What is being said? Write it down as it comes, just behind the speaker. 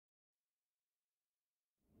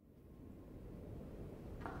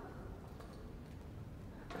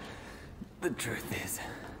The truth is,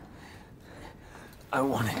 I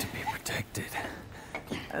wanted to be protected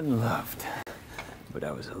and loved, but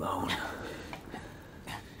I was alone.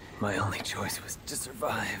 My only choice was to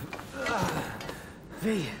survive.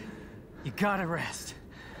 V, you gotta rest.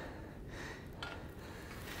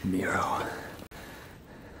 Nero,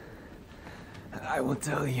 I will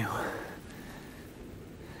tell you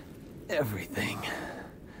everything.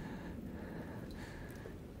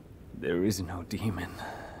 There is no demon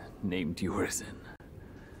named Urizen.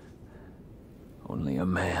 Only a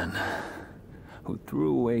man who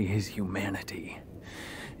threw away his humanity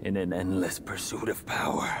in an endless pursuit of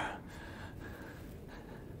power.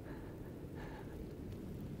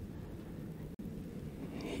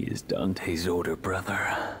 He is Dante's older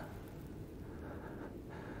brother.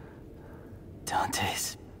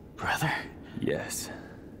 Dante's brother? Yes.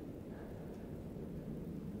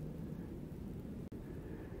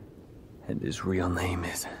 And his real name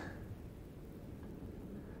is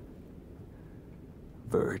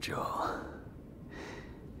Vergil.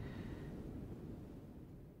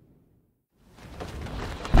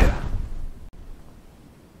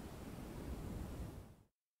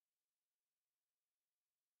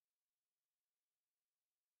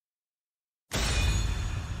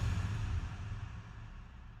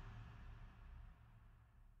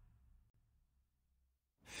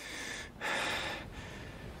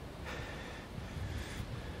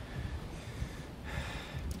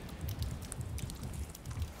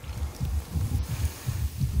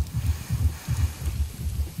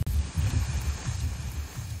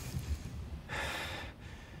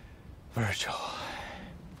 Vergil.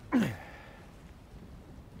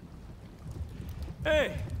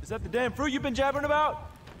 Hey, is that the damn fruit you've been jabbering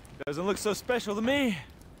about? Doesn't look so special to me.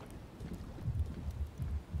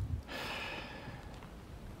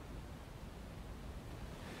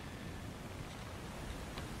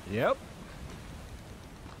 Yep.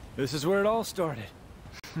 This is where it all started.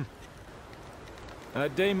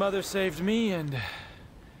 That day Mother saved me and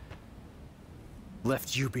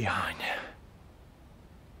left you behind.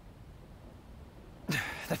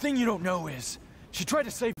 The thing you don't know is, she tried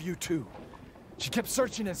to save you too. She kept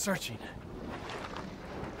searching and searching.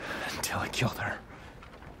 Until I killed her.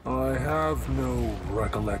 I have no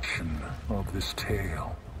recollection of this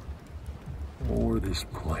tale. Or this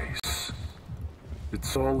place.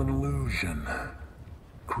 It's all an illusion.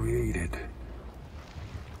 Created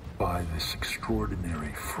by this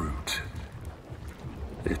extraordinary fruit.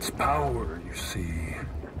 Its power, you see,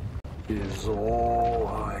 is all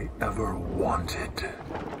I ever wanted.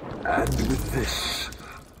 And with this,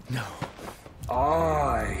 No.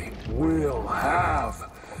 I will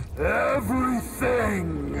have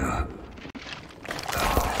everything!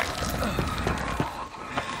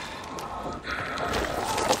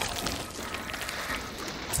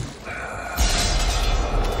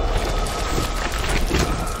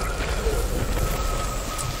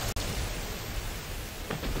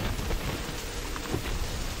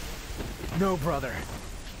 No, brother.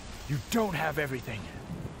 You don't have everything.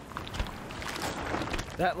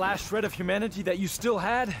 That last shred of humanity that you still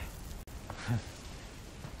had,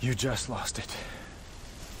 you just lost it.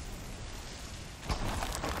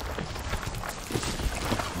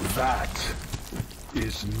 That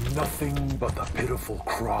is nothing but the pitiful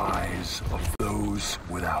cries of those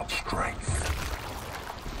without strength.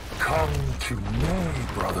 Come to me,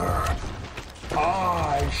 brother.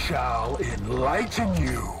 I shall enlighten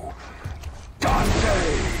you.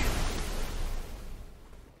 Dante!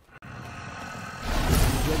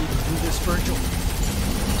 Ready to do this, Vergil?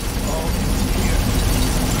 All is here.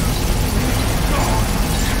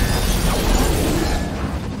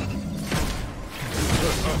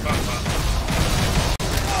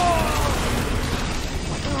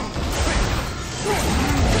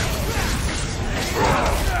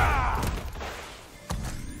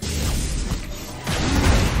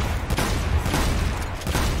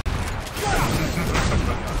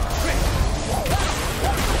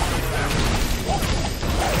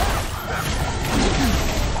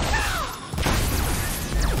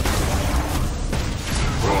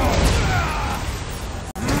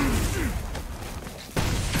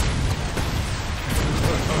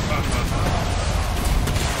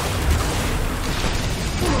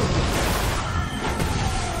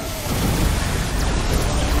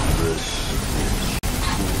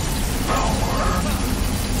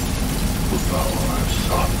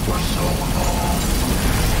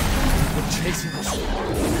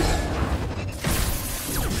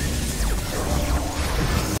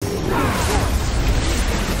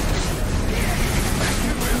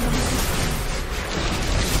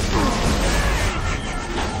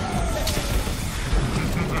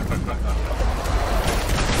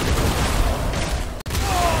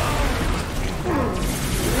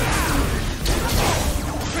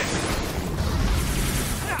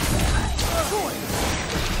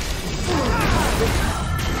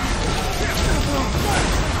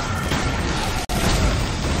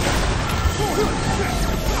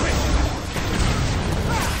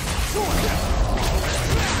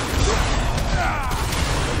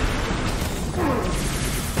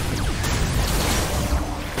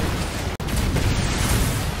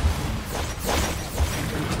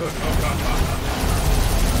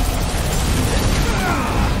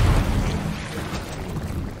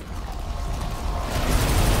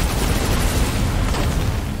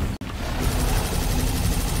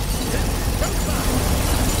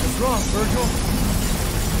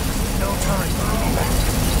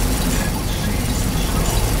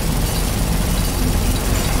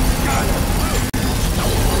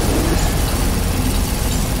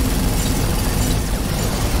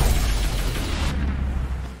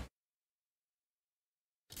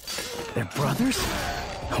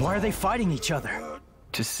 Why are they fighting each other?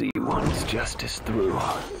 To see one's justice through,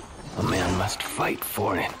 a man must fight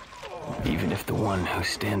for it, even if the one who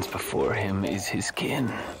stands before him is his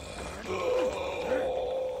kin.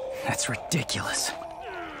 That's ridiculous.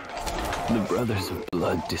 The brothers of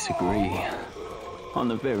blood disagree on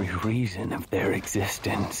the very reason of their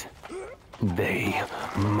existence. They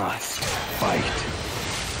must fight.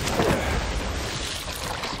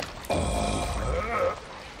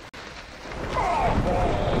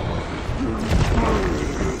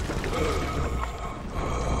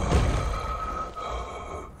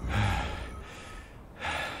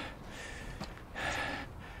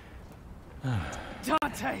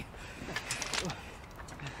 Dante!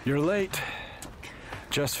 You're late.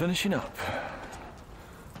 Just finishing up.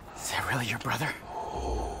 Is that really your brother?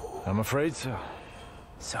 I'm afraid so.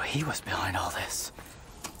 So he was behind all this.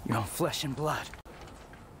 Your own flesh and blood.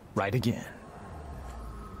 Right again.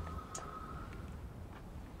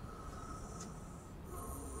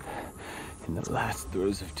 In the last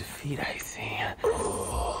throes of defeat, I see.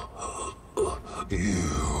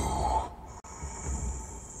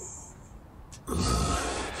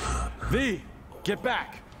 V, get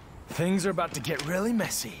back. Things are about to get really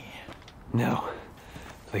messy. No,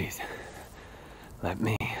 please, let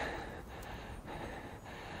me.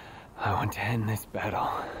 I want to end this battle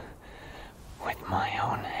with my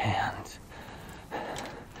own hands.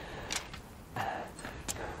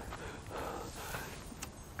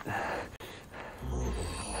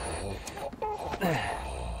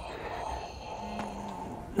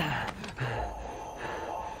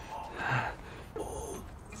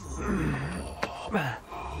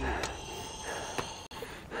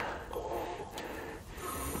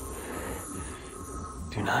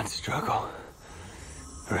 Do not struggle,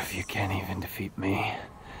 or if you can't even defeat me,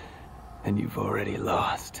 then you've already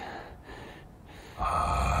lost.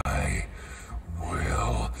 I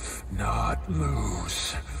will not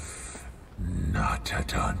lose. Not to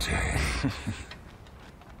Dante.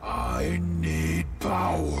 I need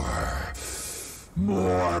power.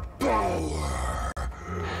 More power.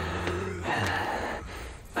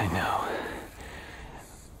 I know.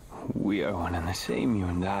 We are one and the same, you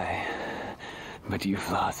and I. But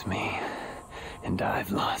you've lost me, and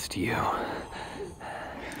I've lost you.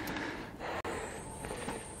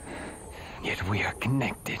 Yet we are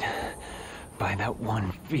connected by that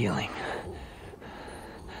one feeling.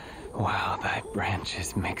 While thy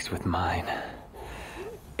branches mix with mine,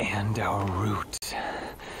 and our roots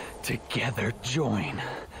together join.